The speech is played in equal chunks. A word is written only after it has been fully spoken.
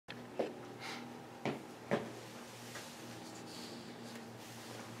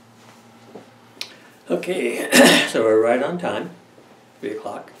Okay, so we're right on time, 3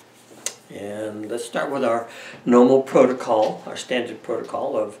 o'clock. And let's start with our normal protocol, our standard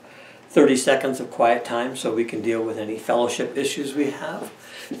protocol of 30 seconds of quiet time so we can deal with any fellowship issues we have.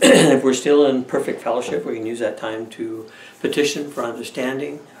 If we're still in perfect fellowship, we can use that time to petition for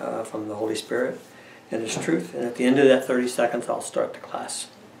understanding from the Holy Spirit and His truth. And at the end of that 30 seconds, I'll start the class.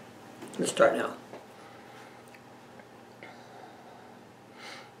 Let's start now.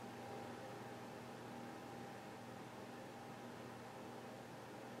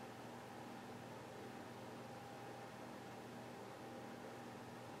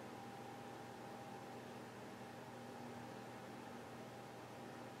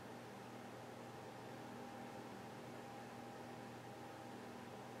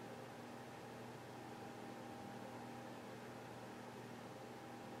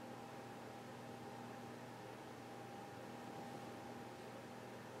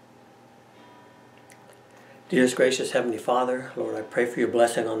 Dearest gracious Heavenly Father, Lord, I pray for your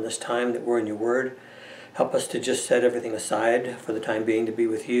blessing on this time that we're in your word. Help us to just set everything aside for the time being to be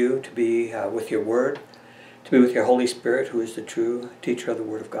with you, to be with your word, to be with your Holy Spirit, who is the true teacher of the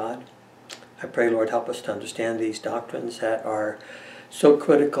Word of God. I pray, Lord, help us to understand these doctrines that are so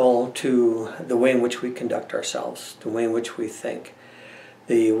critical to the way in which we conduct ourselves, the way in which we think,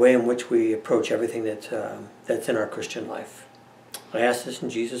 the way in which we approach everything that's in our Christian life. I ask this in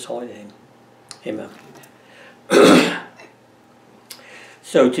Jesus' holy name. Amen.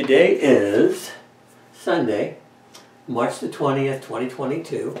 So today is Sunday, March the 20th,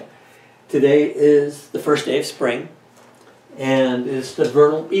 2022. Today is the first day of spring, and it's the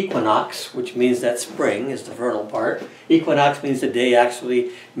vernal equinox, which means that spring is the vernal part. Equinox means the day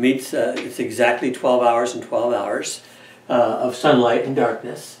actually meets, it's exactly 12 hours and 12 hours of sunlight and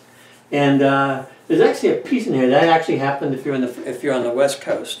darkness. And there's actually a piece in here that actually happened if you're on the West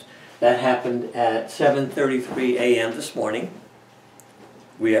Coast. That happened at 7:33 a.m. this morning.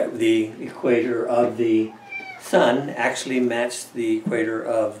 The equator of the sun actually matched the equator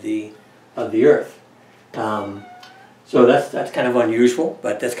of the Earth. So that's kind of unusual,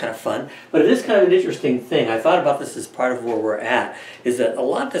 but that's kind of fun. But it is kind of an interesting thing. I thought about this as part of where we're at, is that a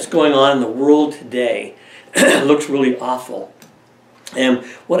lot that's going on in the world today looks really awful. And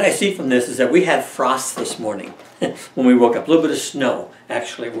what I see from this is that we had frost this morning when we woke up. A little bit of snow,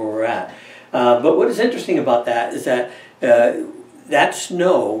 actually, where we're at. But what is interesting about that is that that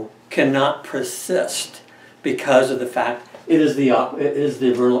snow cannot persist because of the fact it is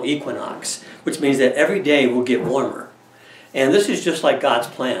the vernal equinox, which means that every day will get warmer. And this is just like God's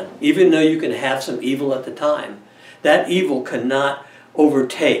plan. Even though you can have some evil at the time, that evil cannot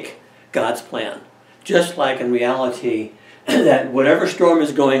overtake God's plan. Just like in reality, that whatever storm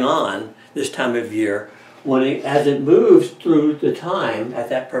is going on this time of year, as it moves through the time, at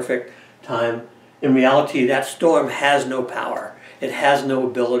that perfect time, in reality that storm has no power. It has no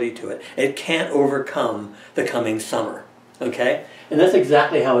ability to it. It can't overcome the coming summer. Okay? And that's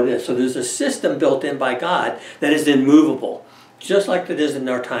exactly how it is. So there's a system built in by God that is immovable, just like it is in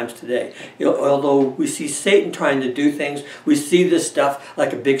our times today. You know, although we see Satan trying to do things, we see this stuff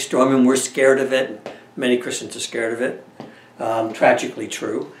like a big storm and we're scared of it. Many Christians are scared of it. Tragically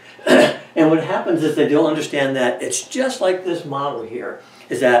true. And what happens is they don't understand that it's just like this model here,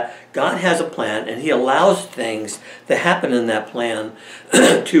 is that God has a plan and He allows things to happen in that plan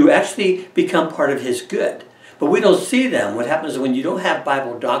to actually become part of His good. But we don't see them. What happens is when you don't have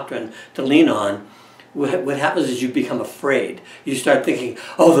Bible doctrine to lean on, what happens is you become afraid. You start thinking,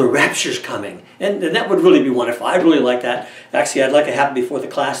 oh, the rapture's coming. And that would really be wonderful. I'd really like that. Actually, I'd like it to happen before the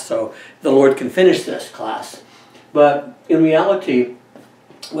class so the Lord can finish this class. But in reality,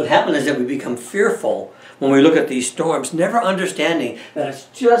 what happens is that we become fearful when we look at these storms, never understanding that it's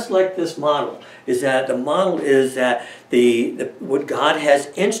just like this model. Is that the model is that what God has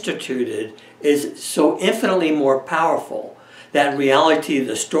instituted is so infinitely more powerful that in reality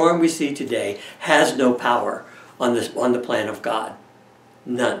the storm we see today has no power on the plan of God.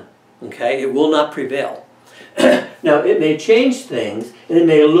 None. Okay? It will not prevail. Now, it may change things and it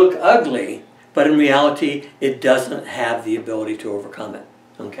may look ugly, but in reality, it doesn't have the ability to overcome it.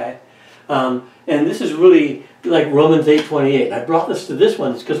 Okay? And this is really like Romans 8:28. I brought this to this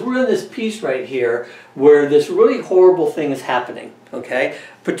one because we're in this piece right here where this really horrible thing is happening. Okay?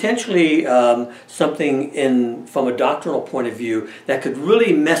 Potentially something from a doctrinal point of view that could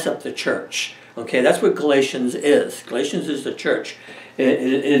really mess up the church. Okay? That's what Galatians is. Galatians is the church. It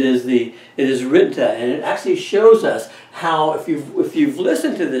is written to, and it actually shows us how, if you've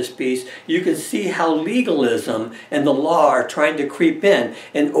listened to this piece, you can see how legalism and the law are trying to creep in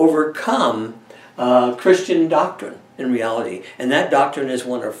and overcome Christian doctrine. in reality. And that doctrine is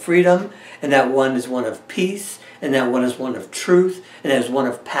one of freedom, and that one is one of peace, and that one is one of truth, and that is one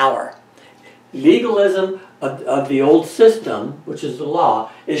of power. Legalism of the old system, which is the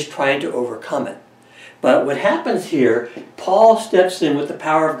law, is trying to overcome it. But what happens here, Paul steps in with the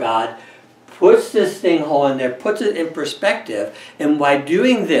power of God, puts this thing whole in there, puts it in perspective, and by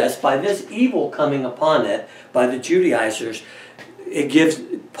doing this, by this evil coming upon it, by the Judaizers, it gives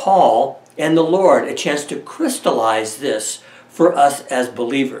Paul and the Lord a chance to crystallize this for us as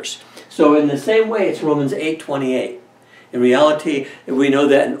believers. So in the same way, it's Romans 8:28. In reality, we know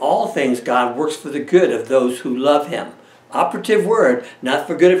that in all things God works for the good of those who love him. Operative word, not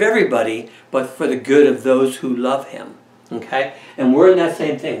for good of everybody, but for the good of those who love him. Okay? And we're in that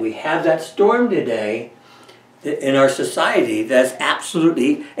same thing. We have that storm today in our society that's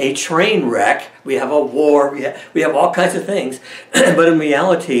absolutely a train wreck. We have a war, we have all kinds of things. But in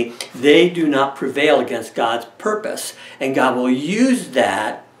reality, they do not prevail against God's purpose. And God will use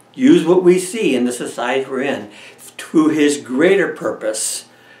that, use what we see in the society we're in, to his greater purpose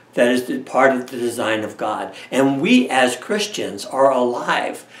that is part of the design of God. And we as Christians are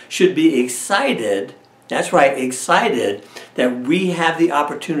alive, should be excited, that's right, excited that we have the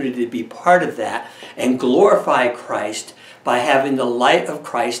opportunity to be part of that and glorify Christ by having the light of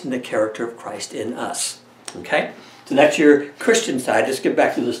Christ and the character of Christ in us. Okay? So that's your Christian side. Let's get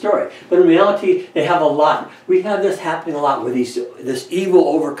back to the story. But in reality, they have a lot. We have this happening a lot where this evil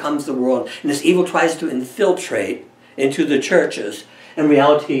overcomes the world, and this evil tries to infiltrate into the churches. In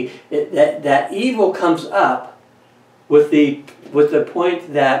reality, that evil comes up with the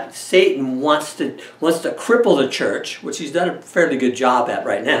point that Satan wants to cripple the church, which he's done a fairly good job at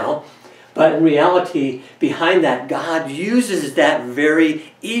right now. But in reality, behind that, God uses that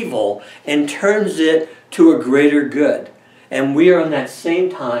very evil and turns it to a greater good. And we are in that same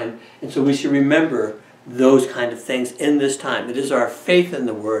time, and so we should remember those kind of things in this time. It is our faith in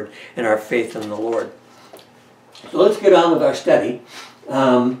the Word and our faith in the Lord. So let's get on with our study,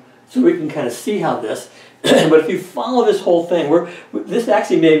 so we can kind of see how this. But if you follow this whole thing, this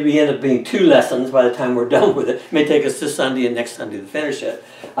actually may end up being 2 lessons by the time we're done with it. It may take us this Sunday and next Sunday to finish it.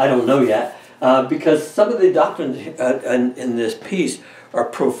 I don't know yet, because some of the doctrines in this piece are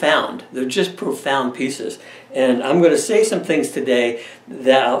profound. They're just profound pieces. And I'm going to say some things today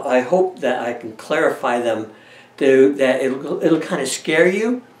that I hope that I can clarify them, that it'll kind of scare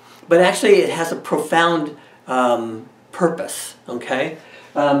you, but actually it has a profound purpose. Okay.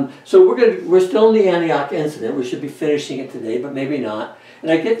 So we're still in the Antioch incident. We should be finishing it today, but maybe not. And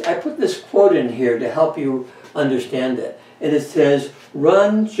I put this quote in here to help you understand it. And it says,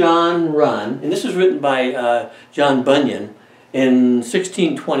 "Run, John, run." And this was written by John Bunyan in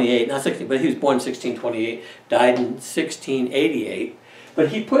 1628. Not 16, but he was born in 1628, died in 1688. But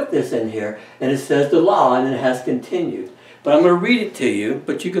he put this in here, and it says the law, and it has continued. But I'm going to read it to you,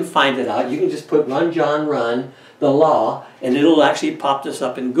 but you can find it out. You can just put "Run, John, run," the law, and it'll actually pop this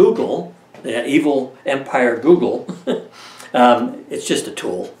up in Google, the evil empire Google. It's just a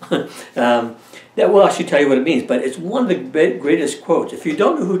tool. That will actually tell you what it means, but it's one of the greatest quotes. If you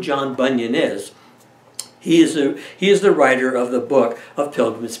don't know who John Bunyan is, he is the writer of the book of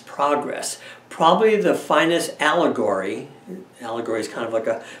Pilgrim's Progress. Probably the finest allegory. Allegory is kind of like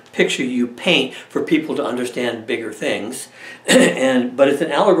a picture you paint for people to understand bigger things. But it's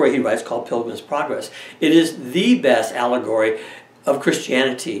an allegory he writes called Pilgrim's Progress. It is the best allegory of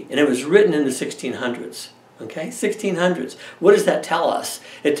Christianity, and it was written in the 1600s. Okay, 1600s. What does that tell us?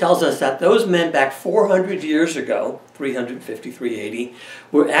 It tells us that those men back 400 years ago, 350, 380,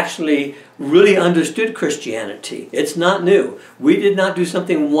 were actually really understood Christianity. It's not new. We did not do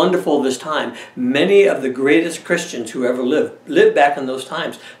something wonderful this time. Many of the greatest Christians who ever lived back in those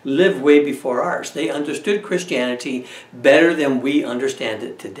times, lived way before ours. They understood Christianity better than we understand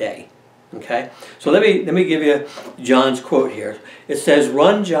it today. Okay, so let me give you John's quote here. It says,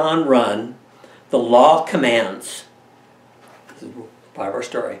 "Run, John, run. The law commands," this is part of our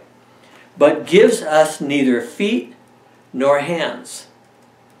story, "but gives us neither feet nor hands.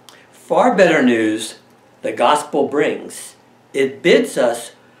 Far better news the gospel brings. It bids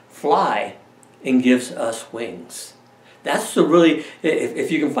us fly and gives us wings." That's the really,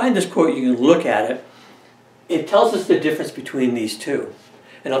 if you can find this quote, you can look at it. It tells us the difference between these two.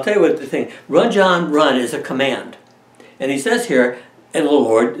 And I'll tell you what the thing, "Run, John, run" is a command. And he says here, and the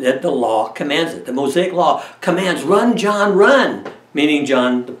Lord, that the law commands it. The Mosaic law commands, "Run, John, run," meaning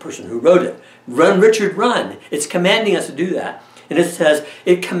John, the person who wrote it. "Run, Richard, run." It's commanding us to do that. And it says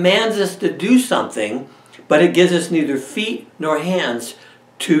it commands us to do something, but it gives us neither feet nor hands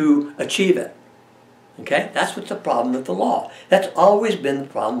to achieve it. Okay? That's what's the problem with the law. That's always been the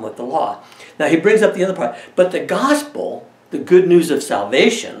problem with the law. Now he brings up the other part. But the gospel, the good news of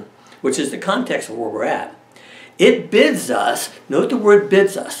salvation, which is the context of where we're at, it bids us, note the word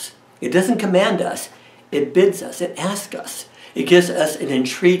bids us. It doesn't command us. It bids us. It asks us. It gives us an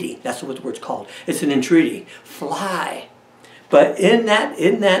entreaty. That's what the word's called. It's an entreaty. Fly. But in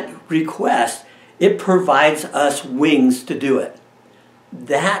that request, it provides us wings to do it.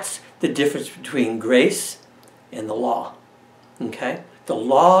 That's the difference between grace and the law. Okay? The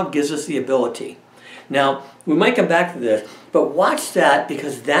law gives us the ability. Now, we might come back to this, but watch that,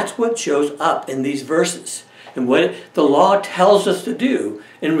 because that's what shows up in these verses. And what the law tells us to do,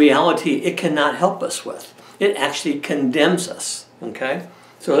 in reality, it cannot help us with. It actually condemns us. Okay?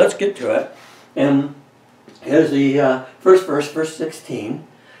 So let's get to it. And here's the first verse, verse 16.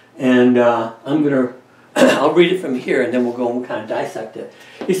 And I'll read it from here, and then we'll go and kind of dissect it.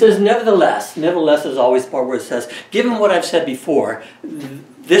 He says, nevertheless is always the part where it says, given what I've said before,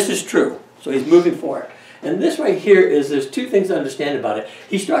 this is true. So he's moving forward. And this right here there's two things to understand about it.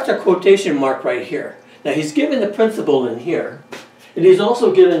 He starts a quotation mark right here. Now he's given the principle in here, and he's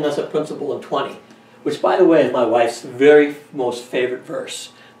also giving us a principle in 20, which, by the way, is my wife's very most favorite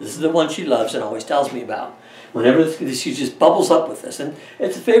verse. This is the one she loves and always tells me about. Whenever she just bubbles up with this. And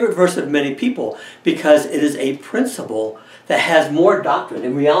it's a favorite verse of many people because it is a principle that has more doctrine.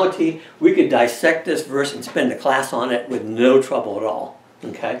 In reality, we could dissect this verse and spend a class on it with no trouble at all.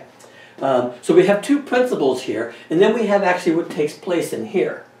 Okay? So we have two principles here, and then we have actually what takes place in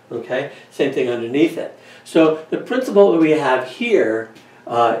here. Okay? Same thing underneath it. So the principle that we have here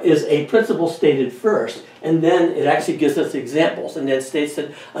is a principle stated first, and then it actually gives us examples, and then states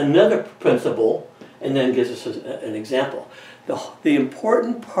another principle, and then gives us an example. The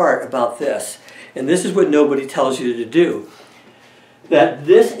important part about this, and this is what nobody tells you to do, that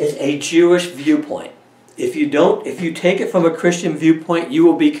this is a Jewish viewpoint. If you take it from a Christian viewpoint, you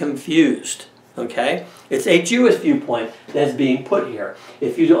will be confused. Okay? It's a Jewish viewpoint that's being put here,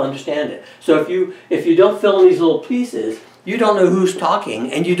 if you don't understand it. So if you don't fill in these little pieces, you don't know who's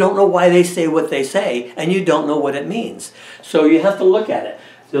talking, and you don't know why they say what they say, and you don't know what it means. So you have to look at it.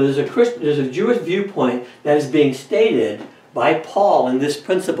 So there's a Jewish viewpoint that is being stated by Paul in this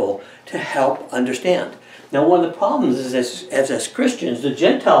principle to help understand. Now, one of the problems is as Christians, the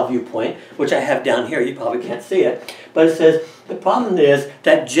Gentile viewpoint, which I have down here, you probably can't see it, but it says the problem is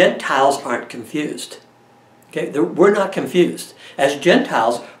that Gentiles aren't confused. Okay, we're not confused. As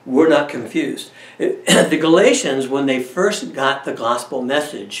Gentiles, we're not confused. The Galatians, when they first got the gospel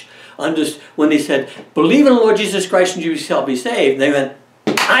message, when they said, believe in the Lord Jesus Christ and you shall be saved, they went,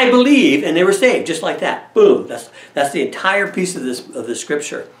 I believe, and they were saved, just like that. Boom. That's the entire piece of the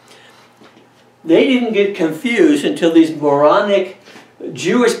scripture. They didn't get confused until these moronic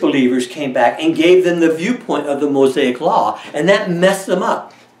Jewish believers came back and gave them the viewpoint of the Mosaic law, and that messed them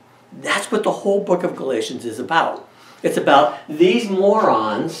up. That's what the whole book of Galatians is about. It's about these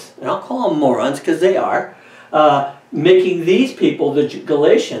morons, and I'll call them morons because they are, making these people, the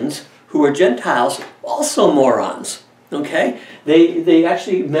Galatians, who are Gentiles, also morons. Okay? They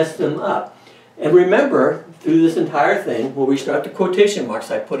actually messed them up. And remember, through this entire thing, when we start the quotation marks,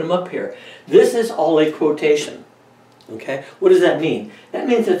 I put them up here. This is all a quotation. Okay? What does that mean? That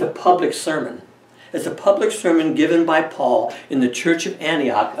means it's a public sermon. It's a public sermon given by Paul in the church of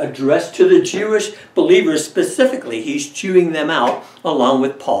Antioch, addressed to the Jewish believers specifically. He's chewing them out along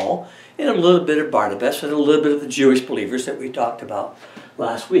with Paul and a little bit of Barnabas and a little bit of the Jewish believers that we talked about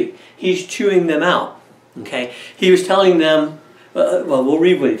last week. He's chewing them out. Okay? He was telling them, well, we'll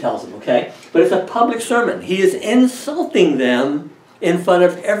read what he tells them, okay? But it's a public sermon. He is insulting them in front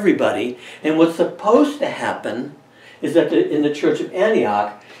of everybody. And what's supposed to happen is that in the church of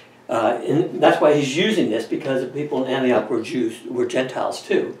Antioch, and that's why he's using this, because the people in Antioch were Gentiles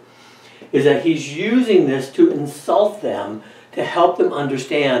too, is that he's using this to insult them, to help them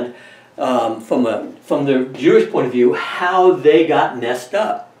understand from the Jewish point of view how they got messed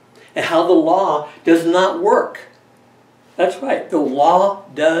up and how the law does not work. That's right, the law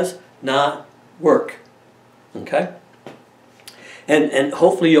does not work. Okay? And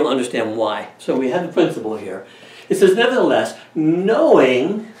hopefully you'll understand why. So we have the principle here. It says, nevertheless,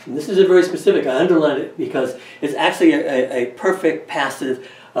 knowing, and this is a very specific, I underlined it because it's actually a perfect passive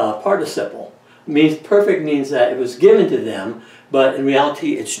participle. Perfect means that it was given to them, but in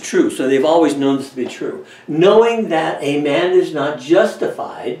reality it's true. So they've always known this to be true. Knowing that a man is not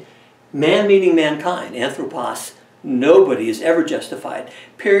justified, man meaning mankind, anthropos, nobody is ever justified.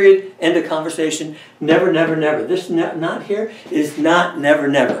 Period. End of conversation. Never, never, never. This not here is not never,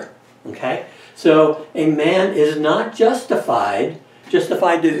 never. Okay? So a man is not justified.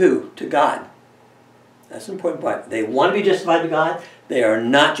 Justified to who? To God. That's an important part. They want to be justified to God. They are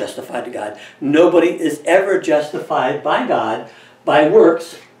not justified to God. Nobody is ever justified by God by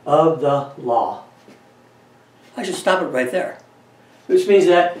works of the law. I should stop it right there. Which means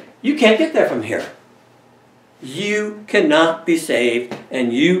that you can't get there from here. You cannot be saved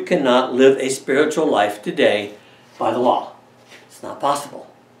and you cannot live a spiritual life today by the law. It's not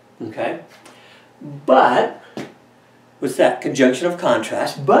possible. Okay? But, what's that? Conjunction of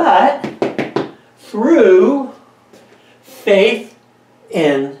contrast. But, through faith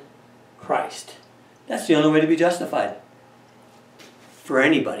in Christ. That's the only way to be justified. For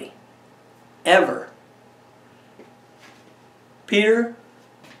anybody. Ever. Peter,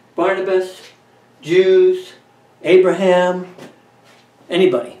 Barnabas, Jews, Abraham,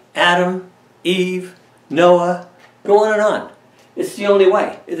 anybody. Adam, Eve, Noah, go on and on. It's the only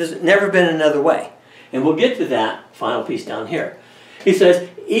way. It has never been another way. And we'll get to that final piece down here. He says,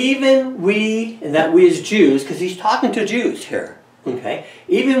 even we, and that we as Jews, because he's talking to Jews here, okay?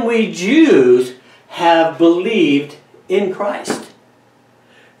 Even we Jews have believed in Christ.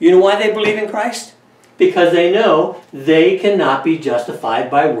 You know why they believe in Christ? Because they know they cannot be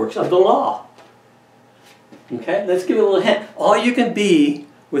justified by works of the law. Okay, let's give it a little hint. All you can be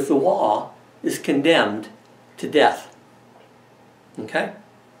with the law is condemned to death. Okay?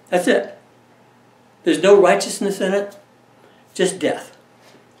 That's it. There's no righteousness in it, just death.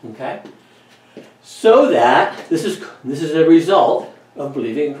 Okay? So that, this is a result of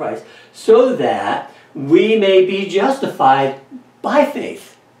believing in Christ, so that we may be justified by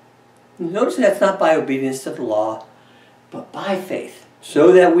faith. Notice that's not by obedience to the law, but by faith.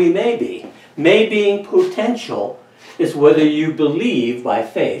 So that we may be. May being potential is whether you believe by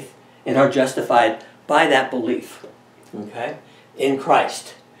faith and are justified by that belief. Okay? In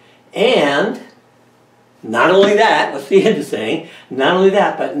Christ. And not only that, what's the end of saying? Not only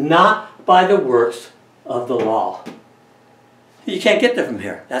that, but not by the works of the law. You can't get there from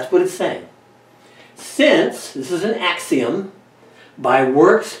here. That's what it's saying. Since, this is an axiom, by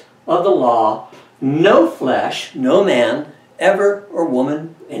works of the law, no flesh, no man, ever or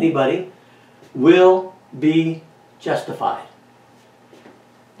woman, anybody, will be justified.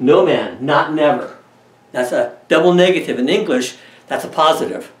 No man, not never. That's a double negative. In English, that's a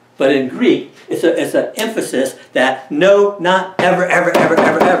positive. But in Greek, it's an emphasis that no, not ever, ever, ever,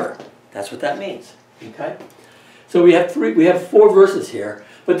 ever, ever. That's what that means. Okay? So we have 4 verses here.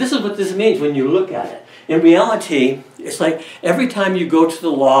 But this is what this means when you look at it. In reality, it's like every time you go to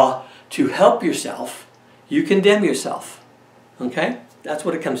the law to help yourself, you condemn yourself. Okay? That's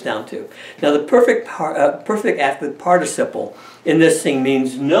what it comes down to. Now the perfect active participle in this thing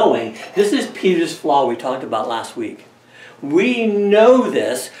means knowing. This is Peter's flaw we talked about last week. We know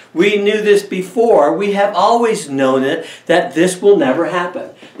this. We knew this before. We have always known it, that this will never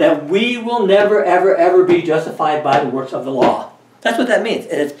happen. That we will never, ever, ever be justified by the works of the law. That's what that means.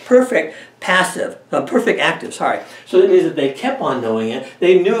 And it's perfect active, sorry. So that means that they kept on knowing it.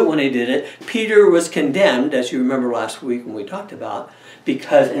 They knew it when they did it. Peter was condemned, as you remember last week when we talked about,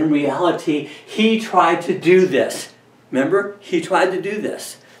 because in reality, he tried to do this. Remember? He tried to do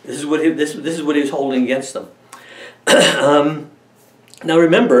this. This is what he was holding against them. Now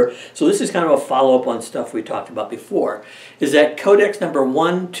remember, so this is kind of a follow-up on stuff we talked about before, is that Codex number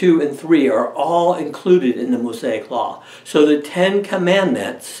 1, 2, and 3 are all included in the Mosaic Law. So the 10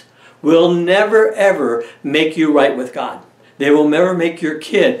 Commandments will never, ever make you right with God. They will never make your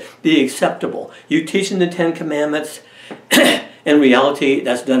kid be acceptable. You teaching the 10 Commandments, in reality,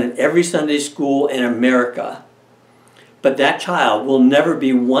 that's done in every Sunday school in America. But that child will never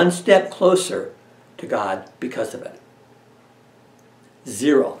be one step closer to God because of it.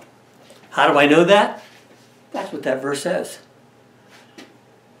 0. How do I know that? That's what that verse says.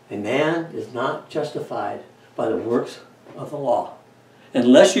 A man is not justified by the works of the law.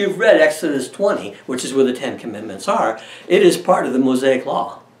 Unless you've read Exodus 20, which is where the 10 Commandments are, it is part of the Mosaic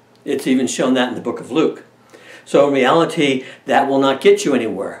Law. It's even shown that in the book of Luke. So in reality, that will not get you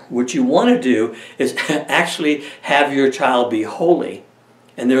anywhere. What you want to do is actually have your child be holy.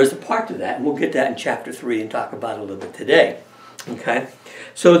 And there is a part to that, and we'll get that in chapter 3 and talk about it a little bit today. Okay?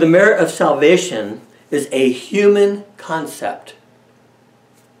 So the merit of salvation is a human concept.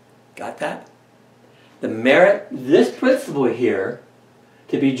 Got that? The merit, this principle here,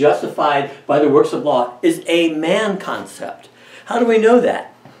 to be justified by the works of law, is a man concept. How do we know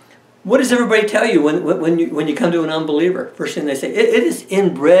that? What does everybody tell you when you come to an unbeliever? First thing they say, it is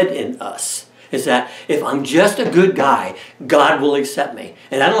inbred in us. Is that if I'm just a good guy, God will accept me.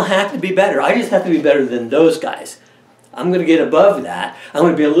 And I don't have to be better. I just have to be better than those guys. I'm going to get above that. I'm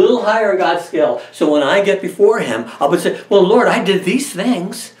going to be a little higher in God's scale. So when I get before Him, I'll say, well, Lord, I did these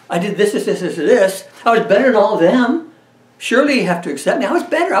things. I did this, this, this, this, this. I was better than all of them. Surely you have to accept me. I was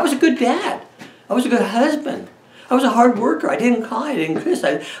better. I was a good dad. I was a good husband. I was a hard worker. I didn't cry. I didn't kiss.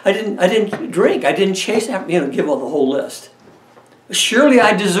 I didn't drink. I didn't chase after, give all the whole list. Surely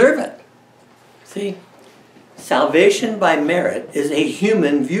I deserve it. See, salvation by merit is a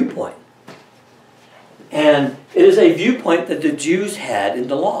human viewpoint. And it is a viewpoint that the Jews had in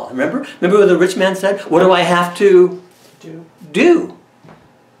the law. Remember what the rich man said? What do I have to do?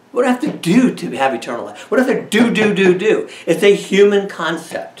 What do I have to do to have eternal life? What do I have to do? It's a human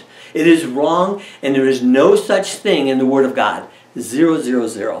concept. It is wrong, and there is no such thing in the Word of God. 0, 0,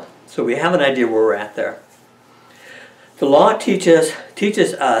 0. So we have an idea where we're at there. The law teaches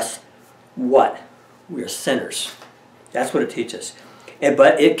us what? We are sinners. That's what it teaches.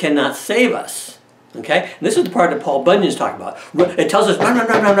 But it cannot save us. Okay? And this is the part that Paul Bunyan's talking about. It tells us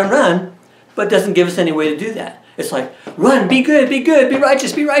run, but doesn't give us any way to do that. It's like, run, be good, be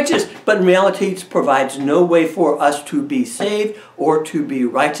righteous, be righteous. But in reality, it provides no way for us to be saved or to be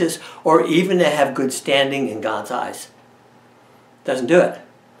righteous or even to have good standing in God's eyes. Doesn't do it.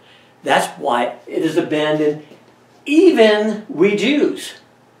 That's why it is abandoned. Even we Jews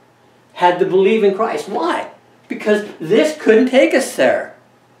had to believe in Christ. Why? Because this couldn't take us there.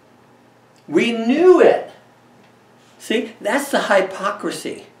 We knew it. See, that's the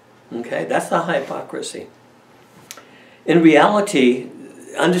hypocrisy. Okay, that's the hypocrisy. In reality,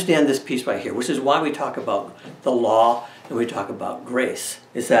 understand this piece right here, which is why we talk about the law and we talk about grace,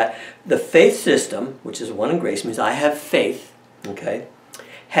 is that the faith system, which is one in grace, means I have faith, okay,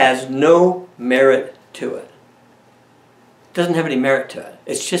 has no merit to it. It doesn't have any merit to it.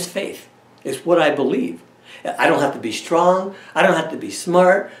 It's just faith. It's what I believe. I don't have to be strong. I don't have to be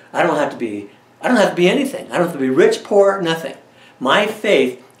smart. I don't have to be anything. I don't have to be rich, poor, nothing. My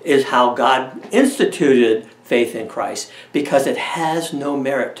faith is how God instituted faith in Christ, because it has no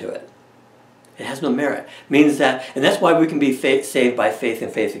merit to it. It has no merit. Means that, and that's why we can be saved by faith and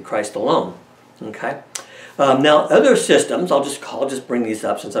faith in Christ alone. Okay. Now, other systems, I'll just bring these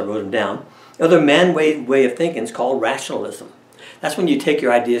up since I wrote them down. Other man-made way of thinking is called rationalism. That's when you take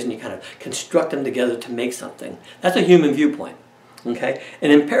your ideas and you kind of construct them together to make something. That's a human viewpoint. Okay?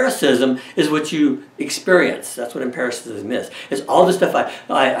 And empiricism is what you experience. That's what empiricism is. It's all the stuff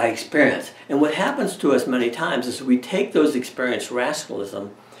I experience. And what happens to us many times is we take those experience,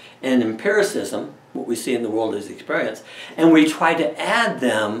 rationalism, and empiricism, what we see in the world as experience, and we try to add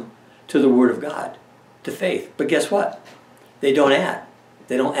them to the Word of God, to faith. But guess what? They don't add.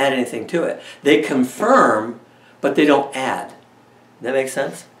 They don't add anything to it. They confirm, but they don't add. Does that make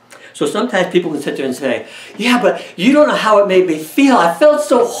sense? So sometimes people can sit there and say, yeah, but you don't know how it made me feel. I felt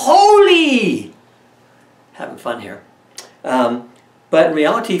so holy. Having fun here. But in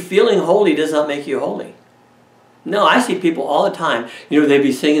reality, feeling holy does not make you holy. No, I see people all the time, they'd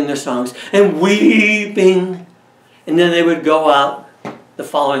be singing their songs and weeping. And then they would go out the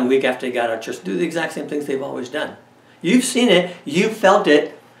following week after they got out of church, do the exact same things they've always done. You've seen it. You felt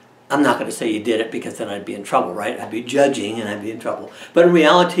it. I'm not going to say you did it because then I'd be in trouble, right? I'd be judging and I'd be in trouble. But in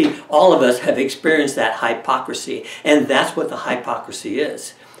reality, all of us have experienced that hypocrisy. And that's what the hypocrisy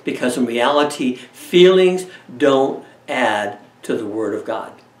is. Because in reality, feelings don't add to the Word of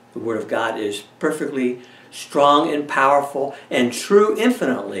God. The Word of God is perfectly strong and powerful and true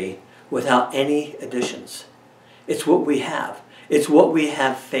infinitely without any additions. It's what we have. It's what we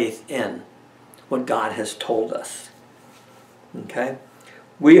have faith in. What God has told us. Okay?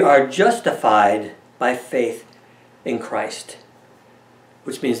 We are justified by faith in Christ,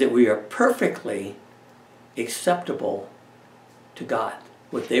 which means that we are perfectly acceptable to God.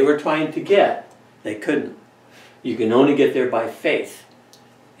 What they were trying to get, they couldn't. You can only get there by faith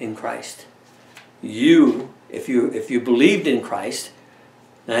in Christ. You, if you believed in Christ,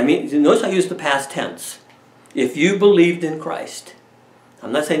 and I mean, notice I use the past tense. If you believed in Christ,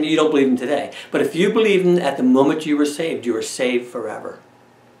 I'm not saying that you don't believe him today, but if you believed him at the moment you were saved forever.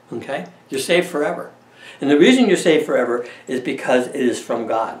 Okay? You're saved forever. And the reason you're saved forever is because it is from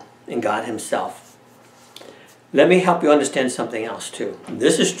God and God himself. Let me help you understand something else too.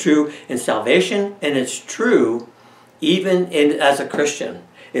 This is true in salvation, and it's true even as a Christian,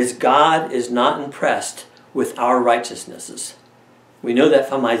 is God is not impressed with our righteousnesses. We know that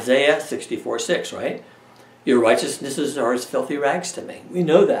from Isaiah 64:6, right? Your righteousnesses are as filthy rags to me. We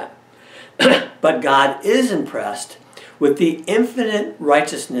know that. But God is impressed with the infinite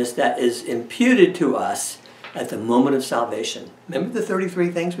righteousness that is imputed to us at the moment of salvation. Remember the 33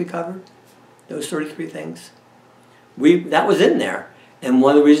 things we covered? Those 33 things? That was in there. And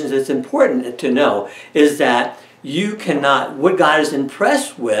one of the reasons it's important to know is that you cannot, what God is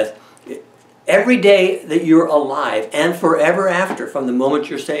impressed with Every day that you're alive and forever after, from the moment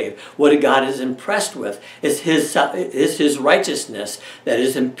you're saved, what God is impressed with is his righteousness that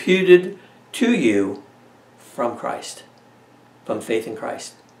is imputed to you from Christ, from faith in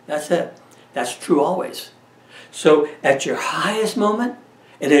Christ. That's it. That's true always. So at your highest moment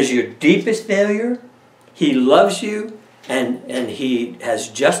and as your deepest failure, he loves you and he has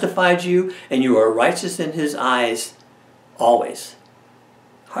justified you and you are righteous in his eyes always.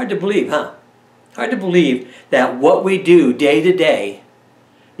 Hard to believe, huh? Hard to believe that what we do day to day,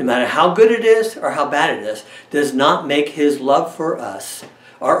 no matter how good it is or how bad it is, does not make his love for us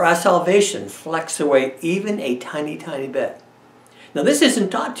or our salvation flex away even a tiny, tiny bit. Now this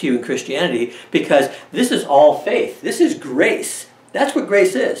isn't taught to you in Christianity because this is all faith. This is grace. That's what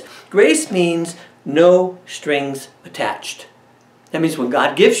grace is. Grace means no strings attached. That means when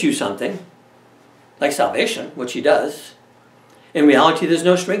God gives you something, like salvation, which he does, in reality there's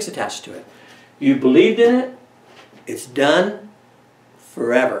no strings attached to it. You believed in it, it's done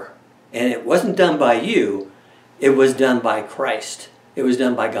forever. And it wasn't done by you, it was done by Christ. It was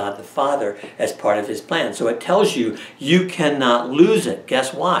done by God the Father as part of his plan. So it tells you, you cannot lose it.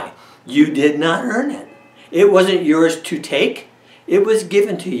 Guess why? You did not earn it. It wasn't yours to take. It was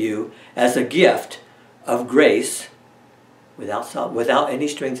given to you as a gift of grace without any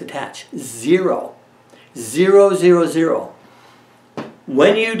strings attached. Zero. Zero, zero, zero.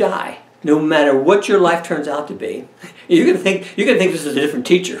 When you die, no matter what your life turns out to be, you're gonna think this is a different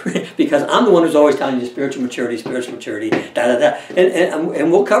teacher because I'm the one who's always telling you spiritual maturity, da da da,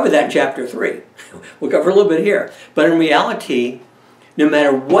 and we'll cover that in chapter 3. We'll cover a little bit here, but in reality, no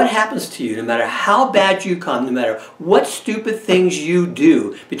matter what happens to you, no matter how bad you come, no matter what stupid things you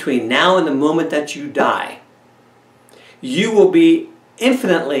do between now and the moment that you die, you will be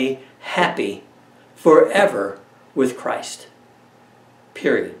infinitely happy forever with Christ.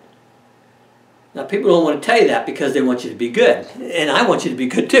 Period. Now, people don't want to tell you that because they want you to be good. And I want you to be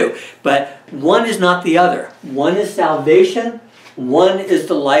good too. But one is not the other. One is salvation. One is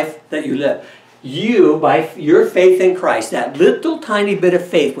the life that you live. You, by your faith in Christ, that little tiny bit of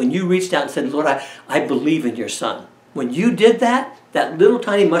faith, when you reached out and said, Lord, I believe in your Son. When you did that, that little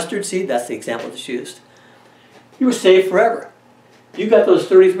tiny mustard seed, that's the example that's used, you were saved forever. You got those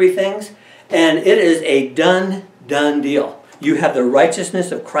 33 things, and it is a done deal. You have the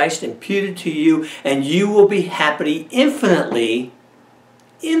righteousness of Christ imputed to you, and you will be happy infinitely,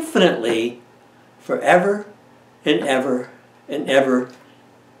 forever and ever,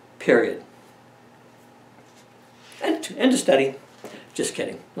 period. End of study. Just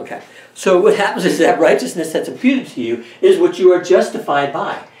kidding. Okay. So what happens is that righteousness that's imputed to you is what you are justified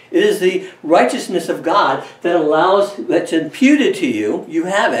by. It is the righteousness of God that's imputed to you. You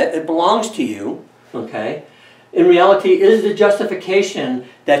have it. It belongs to you. Okay. In reality, it is the justification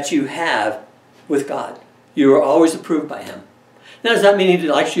that you have with God. You are always approved by him. Now, does that mean he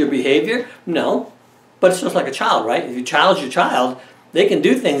likes your behavior? No. But it's just like a child, right? If your child's your child, they can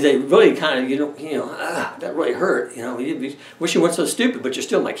do things that really kind of, that really hurt. You wish you weren't so stupid, but you're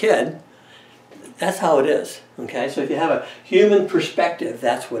still my kid. That's how it is. Okay? So if you have a human perspective,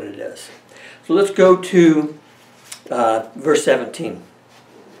 that's what it is. So let's go to verse 17.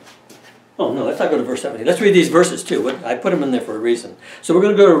 Oh, no, let's not go to verse 17. Let's read these verses too. I put them in there for a reason. So we're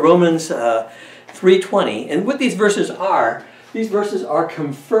going to go to Romans 3:20. And what these verses are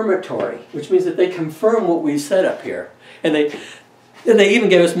confirmatory, which means that they confirm what we said up here. And they even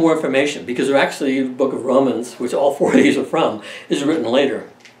gave us more information because they're actually the book of Romans, which all 4 of these are from, is written later.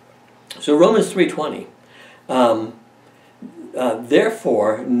 So Romans 3:20.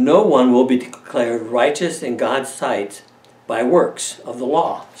 Therefore, no one will be declared righteous in God's sight by works of the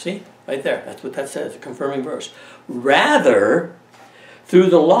law. See? Right there. That's what that says, a confirming verse. Rather,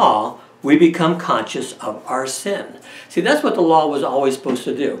 through the law, we become conscious of our sin. See, that's what the law was always supposed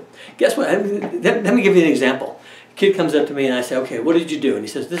to do. Guess what? Let me give you an example. A kid comes up to me and I say, okay, what did you do? And he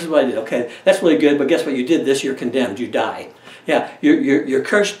says, this is what I did. Okay, that's really good, but guess what? You did this, you're condemned, you die. Yeah, you're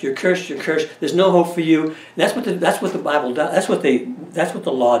cursed, you're cursed, you're cursed. There's no hope for you. And that's what the Bible does. That's what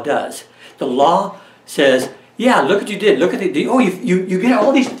the law does. The law says, yeah, look what you did. Look at you get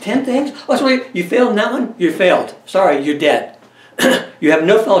all these 10 things? Oh, sorry, you failed in that one? You failed. Sorry, you're dead. You have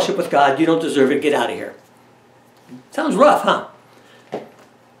no fellowship with God. You don't deserve it. Get out of here. Sounds rough, huh?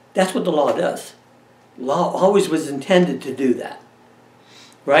 That's what the law does. Law always was intended to do that.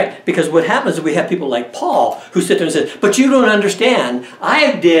 Right? Because what happens is we have people like Paul who sit there and say, but you don't understand.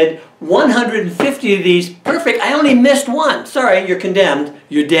 I did 150 of these perfect. I only missed one. Sorry, you're condemned.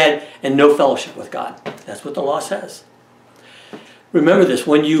 You're dead and no fellowship with God. That's what the law says. Remember this.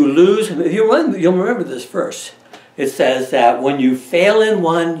 When you lose, you'll remember this verse. it says that when you fail in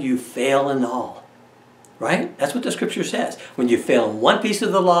one, you fail in all. Right? That's what the scripture says. When you fail in one piece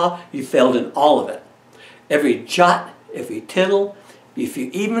of the law, you failed in all of it. Every jot, every tittle, if you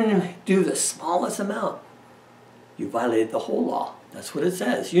even do the smallest amount, you violated the whole law. That's what it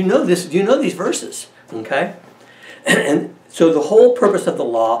says. You know this. You know these verses. Okay? And so the whole purpose of the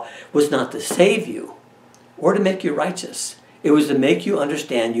law was not to save you or to make you righteous. It was to make you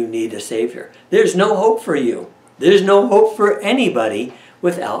understand you need a Savior. There's no hope for you. There's no hope for anybody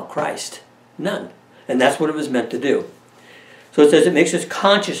without Christ. None. And that's what it was meant to do. So it says it makes us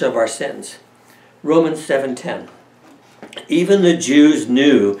conscious of our sins. Romans 7:10. Even the Jews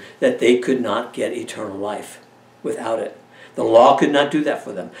knew that they could not get eternal life without it. The law could not do that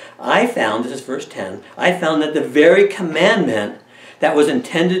for them. I found, this is verse 10, I found that the very commandment that was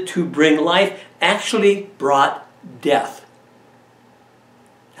intended to bring life actually brought death.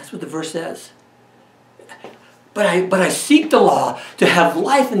 That's what the verse says. But I seek the law to have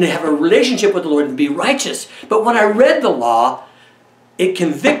life and to have a relationship with the Lord and be righteous. But when I read the law, it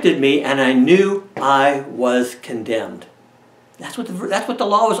convicted me and I knew I was condemned. That's what the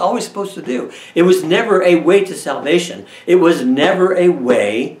law was always supposed to do. It was never a way to salvation. It was never a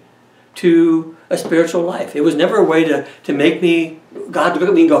way to a spiritual life. It was never a way to make me, God to look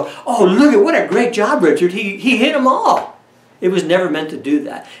at me and go, oh, look at what a great job, Richard. He hit them all. It was never meant to do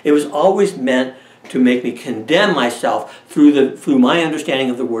that. It was always meant to make me condemn myself through my understanding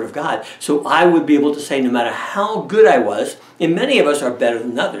of the Word of God. So I would be able to say no matter how good I was, and many of us are better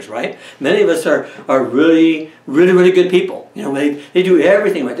than others, right? Many of us are really, really, really good people. You know, they do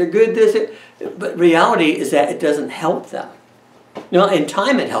everything right. They're good this, but reality is that it doesn't help them. You know, in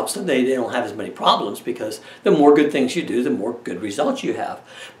time it helps them. They don't have as many problems because the more good things you do, the more good results you have.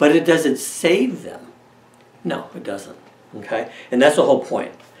 But it doesn't save them. No, it doesn't. Okay? And that's the whole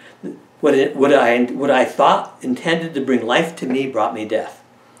point. What I thought intended to bring life to me brought me death.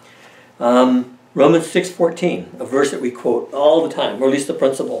 Romans 6:14, a verse that we quote all the time, or at least the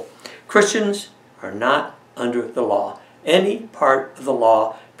principle. Christians are not under the law. Any part of the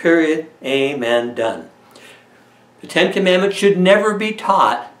law, period, amen, done. The Ten Commandments should never be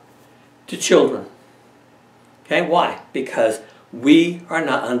taught to children. Okay, why? Because we are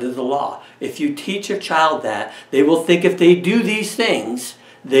not under the law. If you teach a child that, they will think if they do these things,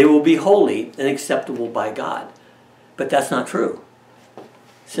 they will be holy and acceptable by God. But that's not true. It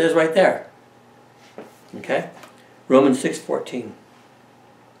says right there. Okay? Romans 6:14.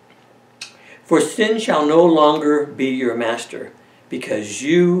 For sin shall no longer be your master, because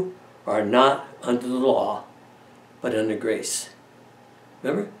you are not under the law, but under grace.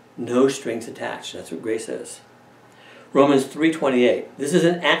 Remember? No strings attached. That's what grace is. Romans 3:28. This is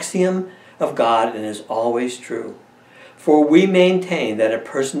an axiom of God and is always true. For we maintain that a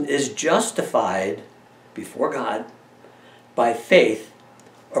person is justified before God by faith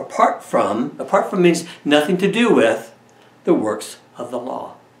apart from means nothing to do with the works of the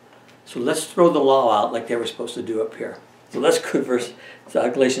law. So let's throw the law out like they were supposed to do up here. So let's go to verse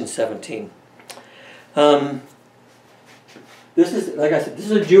Galatians 17. This is, like I said, this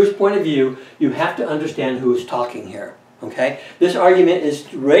is a Jewish point of view. You have to understand who is talking here. Okay? This argument is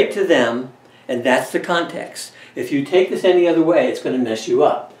straight to them, and that's the context. If you take this any other way, it's going to mess you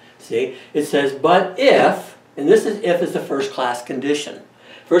up. See? It says, but if, and this is if is the first class condition.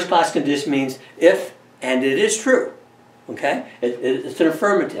 First class condition means if, and it is true. Okay? It's an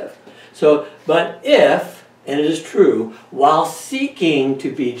affirmative. So, but if, and it is true, while seeking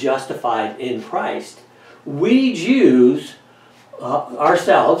to be justified in Christ, we Jews,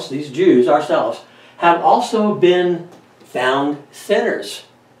 ourselves, these Jews ourselves, have also been found sinners.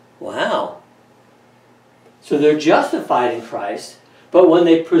 Wow. So they're justified in Christ, but when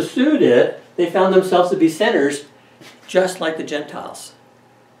they pursued it, they found themselves to be sinners, just like the Gentiles.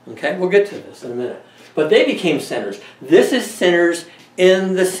 Okay, we'll get to this in a minute. But they became sinners. This is sinners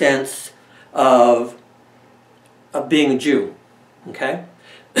in the sense of being a Jew. Okay?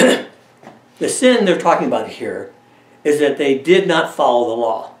 The sin they're talking about here is that they did not follow the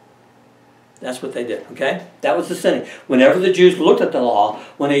law. That's what they did, okay? That was the sinning. Whenever the Jews looked at the law,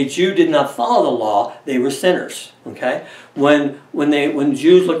 when a Jew did not follow the law, they were sinners, okay? When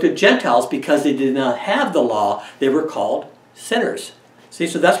Jews looked at Gentiles because they did not have the law, they were called sinners. See,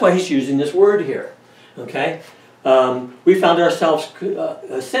 so that's why he's using this word here, okay? We found ourselves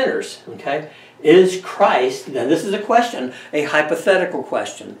sinners, okay? Is Christ, now this is a question, a hypothetical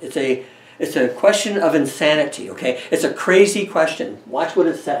question. It's a question of insanity, okay? It's a crazy question. Watch what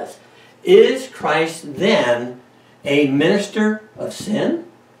it says. Is Christ then a minister of sin?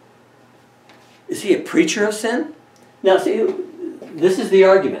 Is he a preacher of sin? Now see, this is the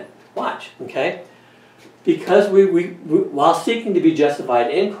argument. Watch, okay? because while seeking to be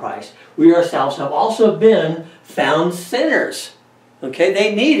justified in Christ, we ourselves have also been found sinners. Okay?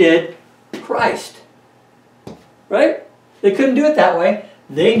 They needed Christ. Right? They couldn't do it that way.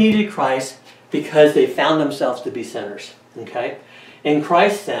 They needed Christ because they found themselves to be sinners. Okay? And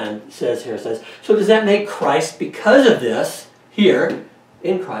Christ then says, so does that make Christ, because of this, here,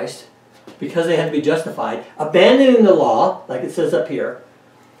 in Christ, because they had to be justified, abandoning the law, like it says up here,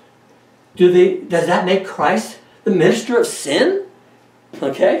 does that make Christ the minister of sin?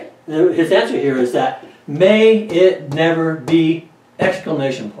 Okay? His answer here is that, may it never be,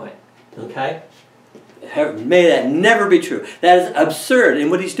 exclamation point. Okay? May that never be true. That is absurd.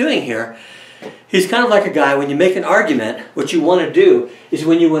 And what he's doing here, he's kind of like a guy, when you make an argument, what you want to do is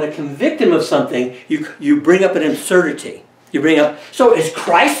when you want to convict him of something, you bring up an absurdity. You bring up, so is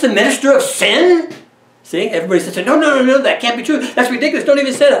Christ the minister of sin? See, everybody says, no, that can't be true. That's ridiculous. Don't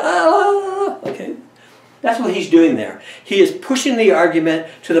even say that. Okay. That's what he's doing there. He is pushing the argument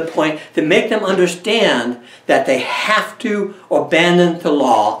to the point to make them understand that they have to abandon the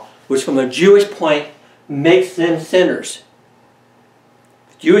law, which from a Jewish point makes them sinners.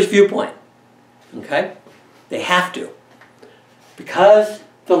 Jewish viewpoint. Okay? They have to. Because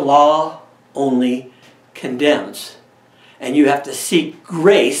the law only condemns. And you have to seek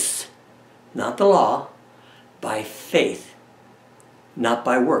grace, not the law, by faith, not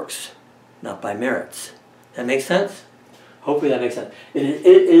by works, not by merits. That makes sense? Hopefully that makes sense. It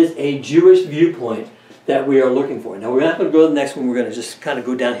is a Jewish viewpoint that we are looking for. Now we're not going to go to the next one. We're going to just kind of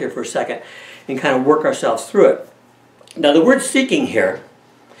go down here for a second and kind of work ourselves through it. Now the word seeking here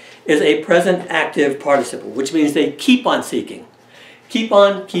is a present active participle, which means they keep on seeking. Keep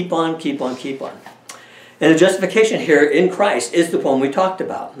on, keep on, keep on, keep on. And the justification here in Christ is the one we talked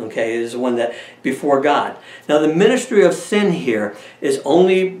about. Okay, it is the one that before God. Now the ministry of sin here is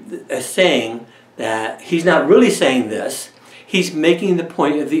only saying that he's not really saying this. He's making the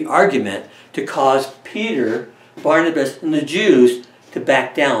point of the argument to cause Peter, Barnabas, and the Jews to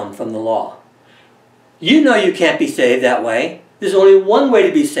back down from the law. You know you can't be saved that way. There's only one way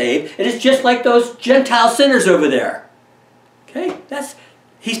to be saved, and it's just like those Gentile sinners over there. Okay,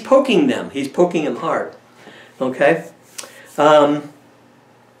 he's poking them. He's poking them hard. Okay? The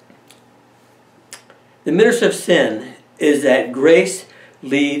ministry of sin is that grace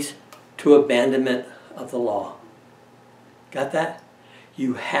leads to abandonment of the law. Got that?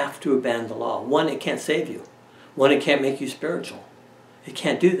 You have to abandon the law. One, it can't save you. One, it can't make you spiritual. It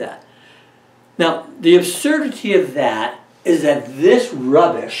can't do that. Now, the absurdity of that is that this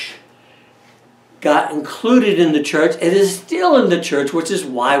rubbish got included in the church. It is still in the church, which is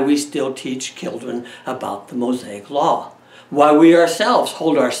why we still teach children about the Mosaic Law. Why we ourselves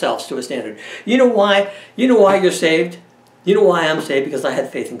hold ourselves to a standard. You know why? You know why you're saved? You know why I'm saved? Because I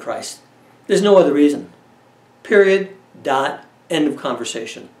had faith in Christ. There's no other reason. Period. Dot. End of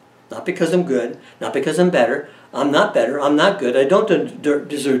conversation. Not because I'm good. Not because I'm better. I'm not better. I'm not good. I don't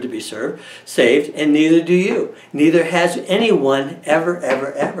deserve to be saved. And neither do you. Neither has anyone ever,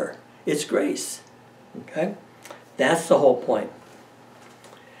 ever, ever. It's grace. Okay? That's the whole point.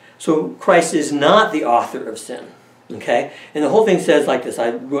 So Christ is not the author of sin. Okay? And the whole thing says like this.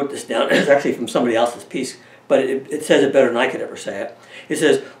 I wrote this down. It's actually from somebody else's piece, but it says it better than I could ever say it. It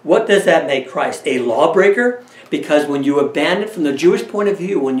says, what does that make Christ? A lawbreaker? Because when you abandon, from the Jewish point of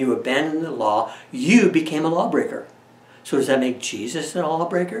view, when you abandon the law, you became a lawbreaker. So does that make Jesus a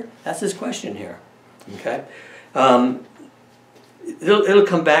lawbreaker? That's his question here. Okay? It'll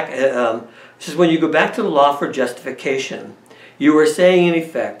come back. It says, when you go back to the law for justification, you are saying in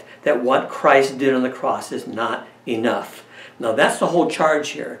effect that what Christ did on the cross is not enough. Now that's the whole charge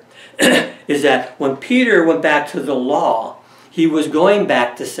here. Is that when Peter went back to the law, he was going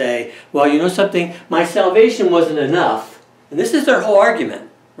back to say, well, you know something? My salvation wasn't enough. And this is their whole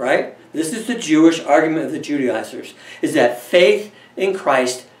argument, right? This is the Jewish argument of the Judaizers, is that faith in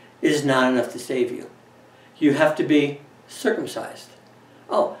Christ is not enough to save you. You have to be circumcised.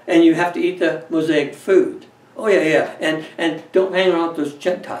 Oh, and you have to eat the Mosaic food. Oh, yeah. And don't hang around with those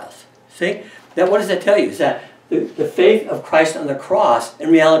Gentiles. See? What does that tell you? Is that the faith of Christ on the cross, in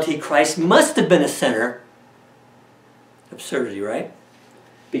reality, Christ must have been a sinner. Absurdity, right?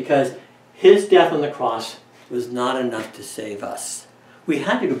 Because his death on the cross was not enough to save us. We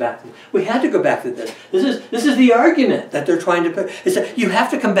had to go back. We had to go back to this. This is the argument that they're trying to put. Is that you have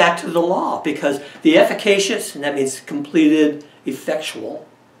to come back to the law because the efficacious, and that means completed, effectual,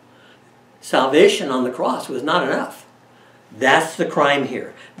 salvation on the cross was not enough. That's the crime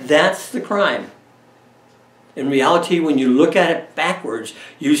here. That's the crime. In reality, when you look at it backwards,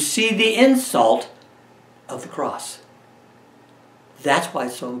 you see the insult of the cross. That's why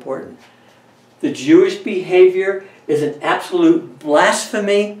it's so important. The Jewish behavior is an absolute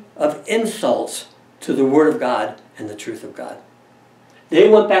blasphemy of insults to the Word of God and the truth of God. They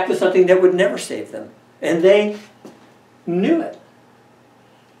went back to something that would never save them. And they knew it.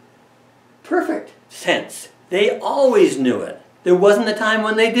 Perfect sense. They always knew it. There wasn't a time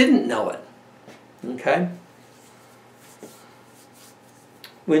when they didn't know it. Okay?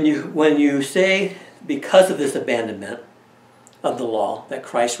 When you say, because of this abandonment of the law that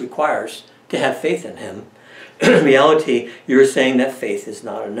Christ requires to have faith in him, in reality, you're saying that faith is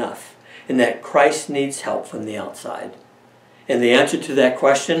not enough and that Christ needs help from the outside. And the answer to that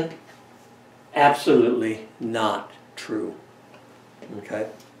question, absolutely not true. Okay?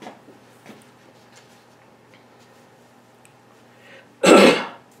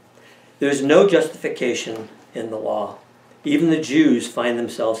 There's no justification in the law. Even the Jews find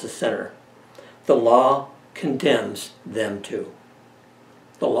themselves a sinner. The law condemns them too.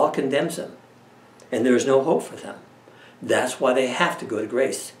 The law condemns them. And there is no hope for them. That's why they have to go to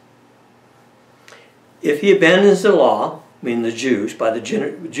grace. If he abandons the law, meaning the Jews, by the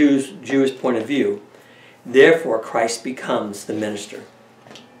Jewish point of view, therefore Christ becomes the minister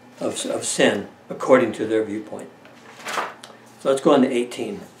of sin according to their viewpoint. So let's go on to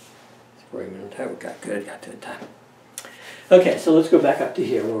 18. We're got to the time. Okay, so let's go back up to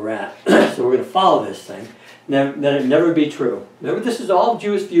here where we're at. So we're going to follow this thing. That it never be true. Remember, this is all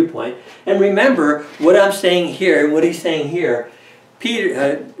Jewish viewpoint. And remember, what I'm saying here and what he's saying here,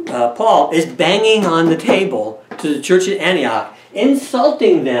 Paul is banging on the table to the church at Antioch,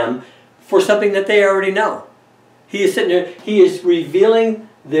 insulting them for something that they already know. He is sitting there, he is revealing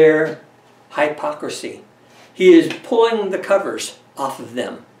their hypocrisy. He is pulling the covers off of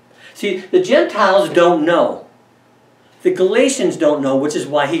them. See, the Gentiles don't know. The Galatians don't know, which is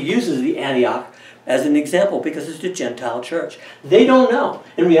why he uses the Antioch as an example, because it's the Gentile church. They don't know.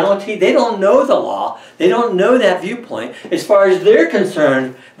 In reality, they don't know the law. They don't know that viewpoint. As far as they're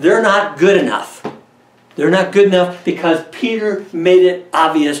concerned, they're not good enough. They're not good enough because Peter made it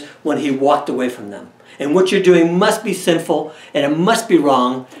obvious when he walked away from them. And what you're doing must be sinful and it must be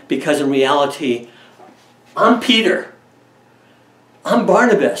wrong, because in reality, I'm Peter. I'm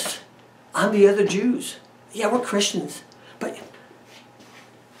Barnabas. I'm the other Jews. Yeah, we're Christians. But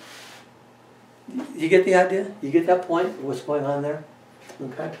you get the idea? You get that point? What's going on there?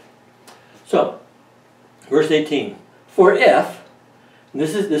 Okay. So, verse 18. For if,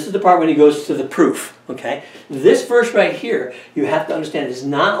 this is the part when he goes to the proof. Okay. This verse right here, you have to understand, is